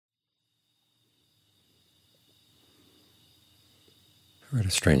I read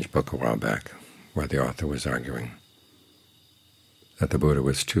a strange book a while back where the author was arguing that the Buddha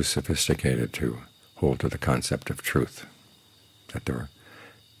was too sophisticated to hold to the concept of truth, that there were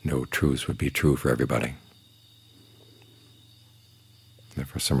no truths would be true for everybody. And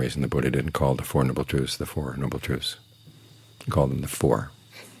for some reason the Buddha didn't call the Four Noble Truths the Four Noble Truths. He called them the Four,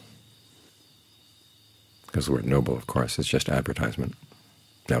 because the word noble, of course, is just advertisement.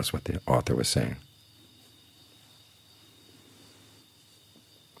 That was what the author was saying.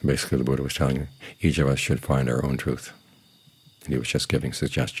 Basically, the Buddha was telling you, each of us should find our own truth, and he was just giving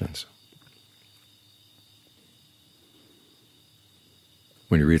suggestions.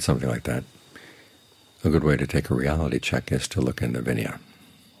 When you read something like that, a good way to take a reality check is to look in the Vinaya,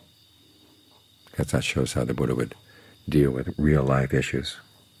 because that shows how the Buddha would deal with real-life issues,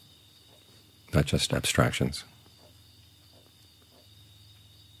 not just abstractions.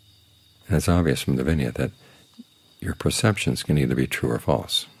 And it's obvious from the Vinaya that your perceptions can either be true or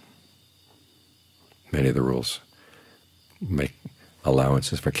false. Many of the rules make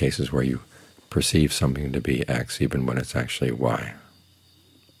allowances for cases where you perceive something to be X even when it's actually Y.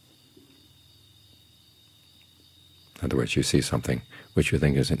 In other words, you see something which you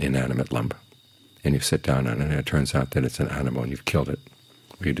think is an inanimate lump, and you sit down on it, and it turns out that it's an animal, and you've killed it.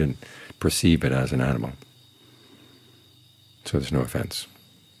 You didn't perceive it as an animal, so there's no offense.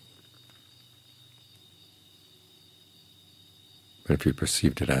 But if you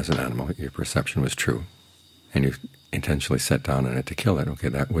perceived it as an animal, your perception was true, and you intentionally sat down on it to kill it, okay,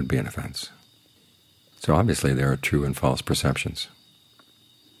 that would be an offense. So obviously there are true and false perceptions,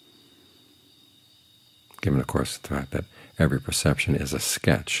 given, of course, the fact that every perception is a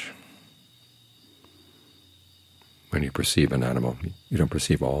sketch. When you perceive an animal, you don't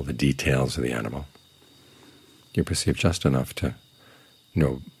perceive all the details of the animal. You perceive just enough to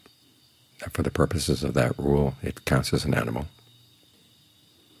know that for the purposes of that rule, it counts as an animal.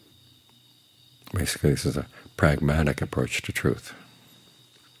 Basically, this is a pragmatic approach to truth.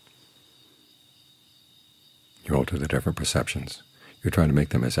 You alter the different perceptions. You're trying to make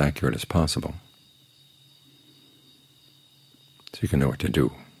them as accurate as possible, so you can know what to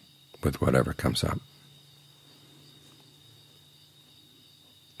do with whatever comes up.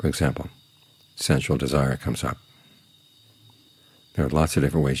 For example, sensual desire comes up. There are lots of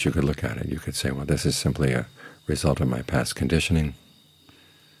different ways you could look at it. You could say, well, this is simply a result of my past conditioning,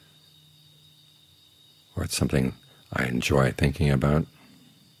 or it's something I enjoy thinking about.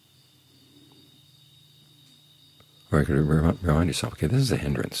 Or you could remind yourself, okay, this is a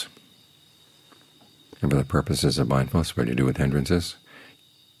hindrance. And for the purposes of mindfulness, what do you do with hindrances?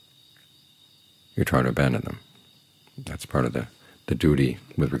 You try to abandon them. That's part of the duty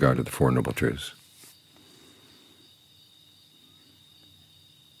with regard to the Four Noble Truths.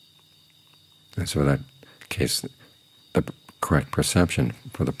 And so in that case, the correct perception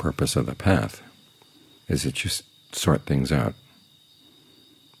for the purpose of the path is that you sort things out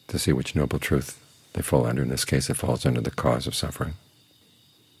to see which noble truth they fall under. In this case, it falls under the cause of suffering.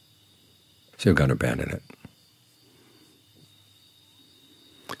 So you've got to abandon it.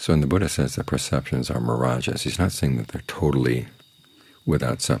 So when the Buddha says that perceptions are mirages, he's not saying that they're totally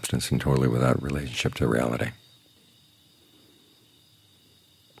without substance and totally without relationship to reality.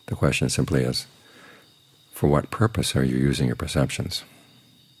 The question simply is, for what purpose are you using your perceptions?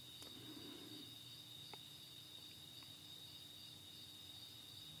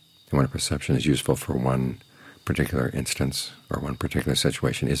 And when a perception is useful for one particular instance or one particular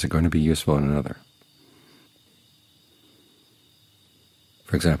situation, is it going to be useful in another?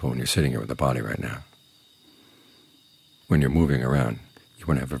 For example, when you're sitting here with the body right now, when you're moving around, you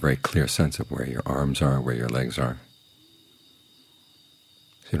want to have a very clear sense of where your arms are, where your legs are,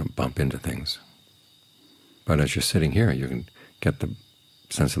 so you don't bump into things. But as you're sitting here, you can get the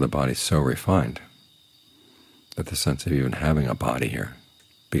sense of the body so refined that the sense of even having a body here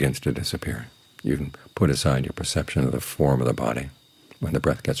begins to disappear. You can put aside your perception of the form of the body when the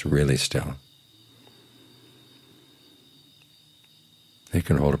breath gets really still. You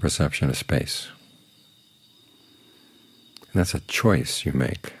can hold a perception of space. And that's a choice you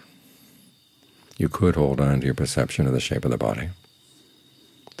make. You could hold on to your perception of the shape of the body.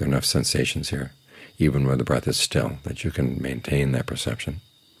 There are enough sensations here, even where the breath is still, that you can maintain that perception.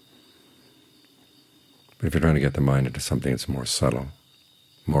 But if you're trying to get the mind into something that's more subtle,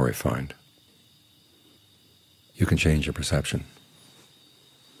 more refined, you can change your perception.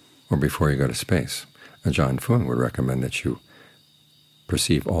 Or before you go to space, Ajahn Fuang would recommend that you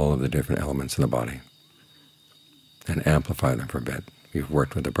perceive all of the different elements of the body and amplify them for a bit. You've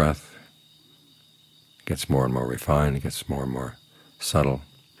worked with the breath, it gets more and more refined, it gets more and more subtle,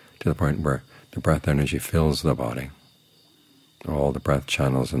 to the point where the breath energy fills the body, All the breath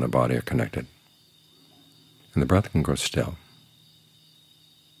channels in the body are connected, and the breath can go still.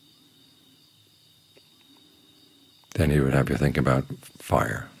 Then he would have you think about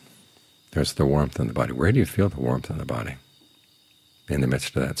fire. There's the warmth in the body. Where do you feel the warmth in the body? In the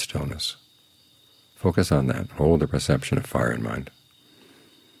midst of that stillness. Focus on that. Hold the perception of fire in mind.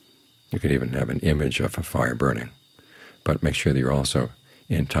 You could even have an image of a fire burning, but make sure that you're also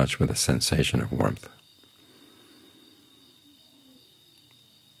in touch with a sensation of warmth.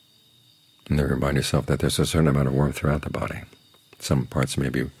 And then remind yourself that there's a certain amount of warmth throughout the body. Some parts may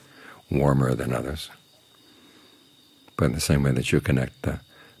be warmer than others. But in the same way that you connect the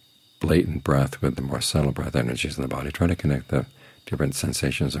blatant breath with the more subtle breath energies in the body, try to connect the different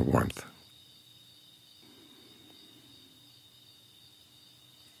sensations of warmth.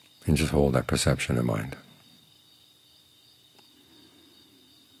 And just hold that perception in mind.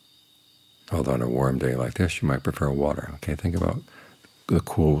 Although on a warm day like this, you might prefer water. Okay, think about the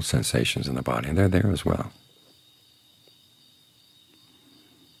cool sensations in the body, and they're there as well.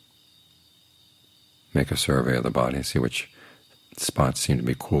 Make a survey of the body, see which spots seem to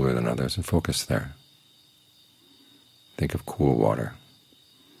be cooler than others, and focus there. Think of cool water.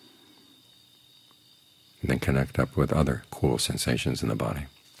 And then connect up with other cool sensations in the body.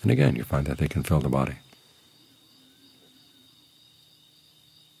 And again, you find that they can fill the body.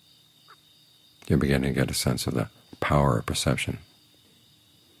 You're beginning to get a sense of the power of perception.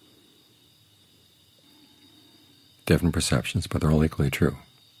 Different perceptions, but they're all equally true.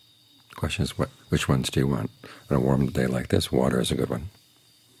 The question is, which ones do you want? On a warm day like this, water is a good one.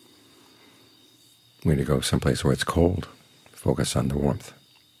 We need to go someplace where it's cold. Focus on the warmth.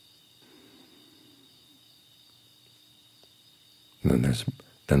 And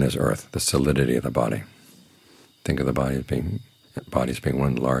then there's earth, the solidity of the body. Think of the body as being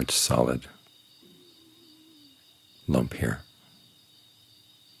one large solid lump here.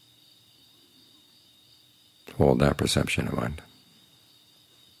 Hold that perception in mind.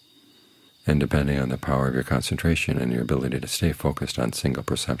 And depending on the power of your concentration and your ability to stay focused on single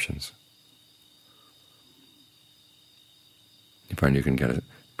perceptions, you find you can get a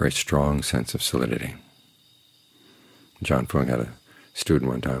very strong sense of solidity. John Fung had a student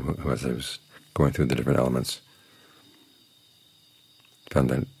one time who, as he was going through the different elements, found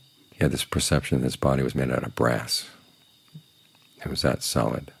that he had this perception that his body was made out of brass. It was that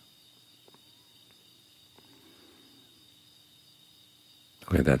solid.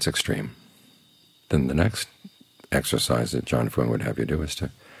 Okay, that's extreme. Then the next exercise that John Fung would have you do is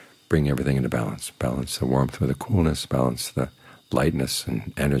to bring everything into balance. Balance the warmth with the coolness, balance the lightness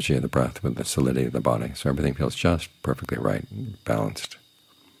and energy of the breath with the solidity of the body, so everything feels just perfectly right, balanced.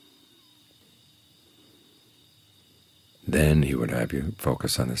 Then he would have you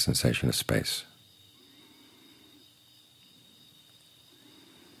focus on the sensation of space.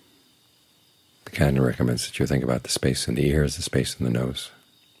 The canon recommends that you think about the space in the ears, the space in the nose.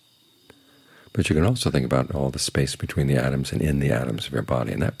 But you can also think about all the space between the atoms and in the atoms of your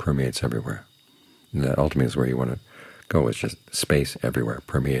body, and that permeates everywhere. And that ultimately is where you want to go, is just space everywhere,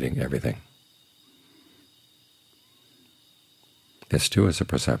 permeating everything. This too is a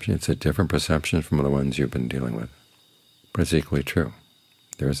perception. It's a different perception from the ones you've been dealing with, but it's equally true.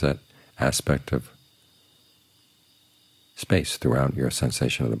 There is that aspect of space throughout your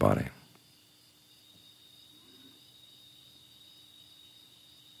sensation of the body.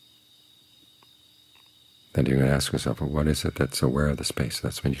 Then you're going to ask yourself, well, what is it that's aware of the space?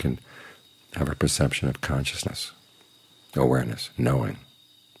 That's when you can have a perception of consciousness, awareness, knowing.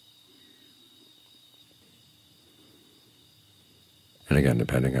 And again,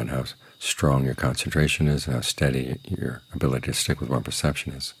 depending on how strong your concentration is and how steady your ability to stick with one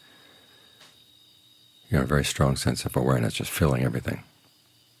perception is, you have a very strong sense of awareness just filling everything.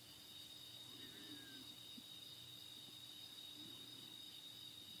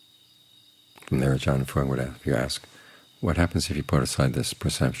 From there, John Fung would have you ask, what happens if you put aside this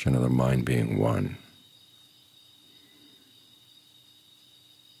perception of the mind being one?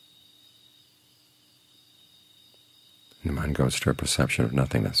 And the mind goes to a perception of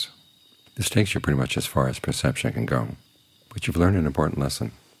nothingness. This takes you pretty much as far as perception can go, but you've learned an important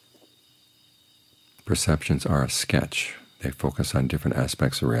lesson. Perceptions are a sketch. They focus on different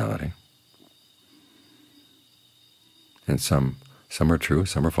aspects of reality. And some are true,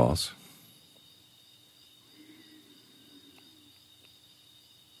 some are false.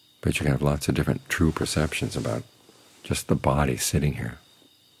 But you can have lots of different true perceptions about just the body sitting here.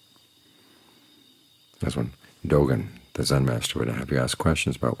 As when Dogen, the Zen master, would have you ask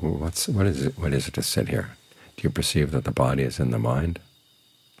questions about, well, what is it to sit here? Do you perceive that the body is in the mind?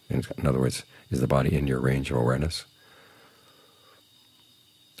 In other words, is the body in your range of awareness?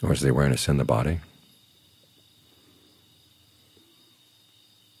 Or is the awareness in the body?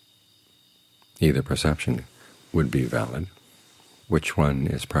 Either perception would be valid. Which one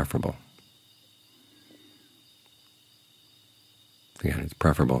is preferable? Again, it's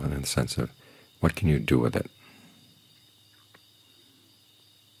preferable in the sense of what can you do with it?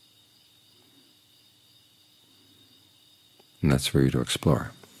 And that's for you to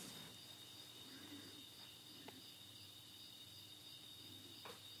explore.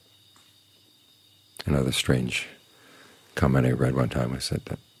 Another strange comment I read one time was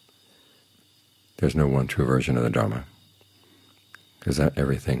that there's no one true version of the Dharma, because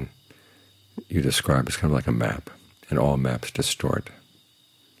everything you describe is kind of like a map, and all maps distort.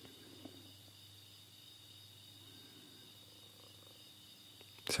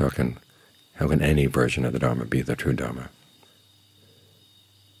 So how can any version of the Dharma be the true Dharma?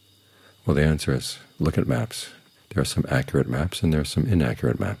 Well, the answer is look at maps. There are some accurate maps and there are some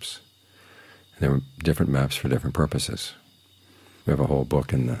inaccurate maps. And there are different maps for different purposes. We have a whole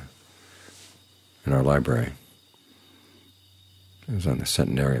book in our library. It was on the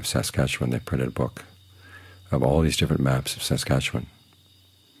centenary of Saskatchewan. They printed a book of all these different maps of Saskatchewan.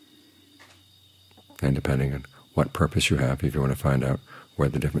 And depending on what purpose you have, if you want to find out where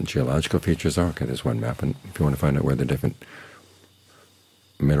the different geological features are, okay, there's one map. And if you want to find out where the different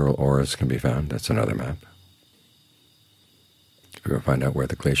mineral ores can be found, that's another map. If you want to find out where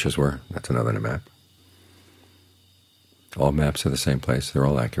the glaciers were, that's another map. All maps are the same place. They're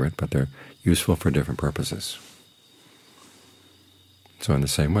all accurate, but they're useful for different purposes. So in the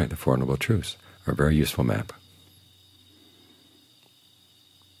same way, the Four Noble Truths are a very useful map.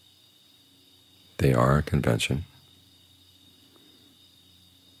 They are a convention,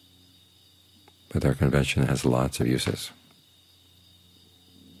 but their convention has lots of uses.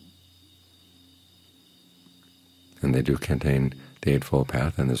 And they do contain the Eightfold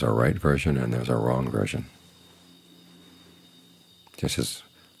Path, and there's a right version and there's a wrong version. Just as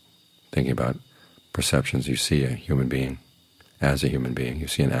thinking about perceptions, you see a human being as a human being, you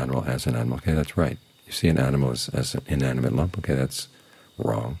see an animal as an animal, okay, that's right. You see an animal as an inanimate lump, okay, that's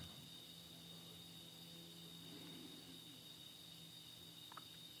wrong.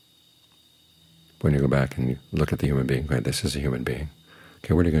 When you go back and you look at the human being, okay, this is a human being,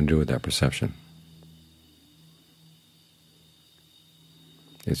 okay, what are you going to do with that perception?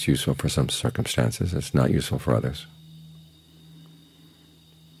 It's useful for some circumstances. It's not useful for others.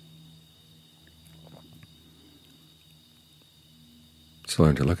 So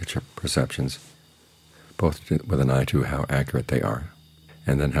learn to look at your perceptions, both with an eye to how accurate they are,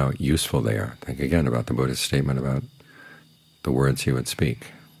 and then how useful they are. Think again about the Buddha's statement about the words he would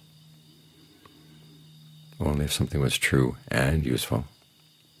speak. Only if something was true and useful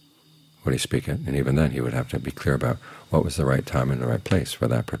would he speak it, and even then he would have to be clear about what was the right time and the right place for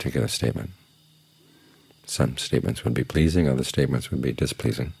that particular statement. Some statements would be pleasing, other statements would be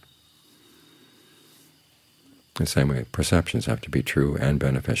displeasing. In the same way, perceptions have to be true and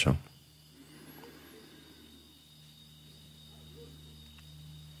beneficial.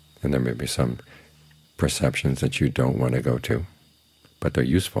 And there may be some perceptions that you don't want to go to, but they're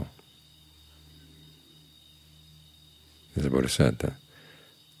useful. As the Buddha said, the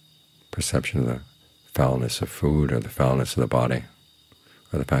perception of the foulness of food or the foulness of the body,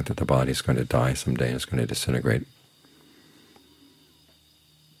 or the fact that the body is going to die someday and is going to disintegrate.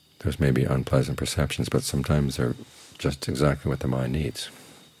 Those may be unpleasant perceptions, but sometimes they're just exactly what the mind needs.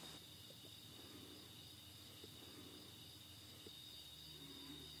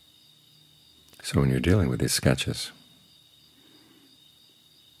 So when you're dealing with these sketches,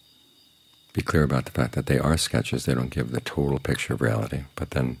 be clear about the fact that they are sketches. They don't give the total picture of reality,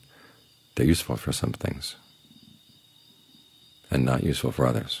 but then they're useful for some things and not useful for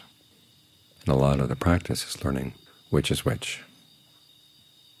others. And a lot of the practice is learning which is which.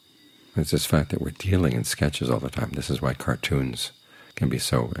 It's this fact that we're dealing in sketches all the time. This is why cartoons can be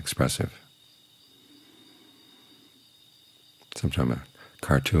so expressive. Sometimes a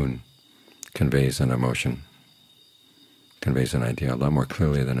cartoon conveys an emotion, conveys an idea a lot more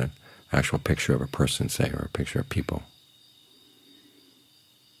clearly than an actual picture of a person, say, or a picture of people.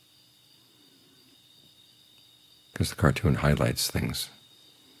 Because the cartoon highlights things,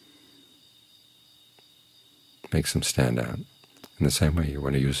 makes them stand out. In the same way, you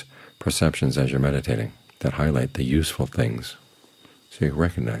want to use perceptions as you're meditating that highlight the useful things, so you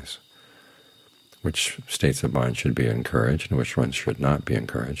recognize which states of mind should be encouraged and which ones should not be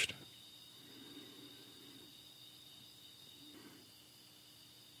encouraged.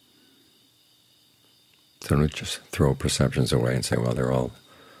 So don't just throw perceptions away and say, well, they're all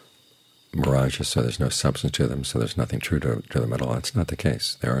mirages, so there's no substance to them, so there's nothing true to them at all. That's not the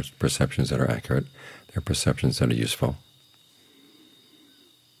case. There are perceptions that are accurate. There are perceptions that are useful.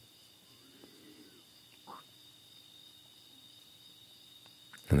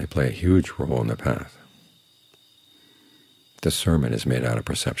 And they play a huge role in the path. Discernment is made out of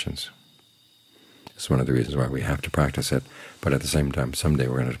perceptions. It's one of the reasons why we have to practice it, but at the same time, someday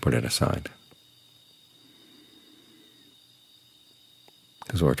we're going to put it aside.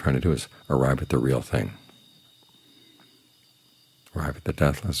 Because what we're trying to do is arrive at the real thing. Arrive at the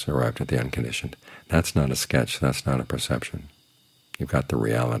deathless, arrive at the unconditioned. That's not a sketch, that's not a perception. You've got the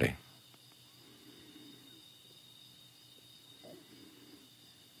reality.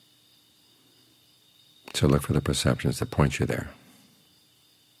 So look for the perceptions that point you there.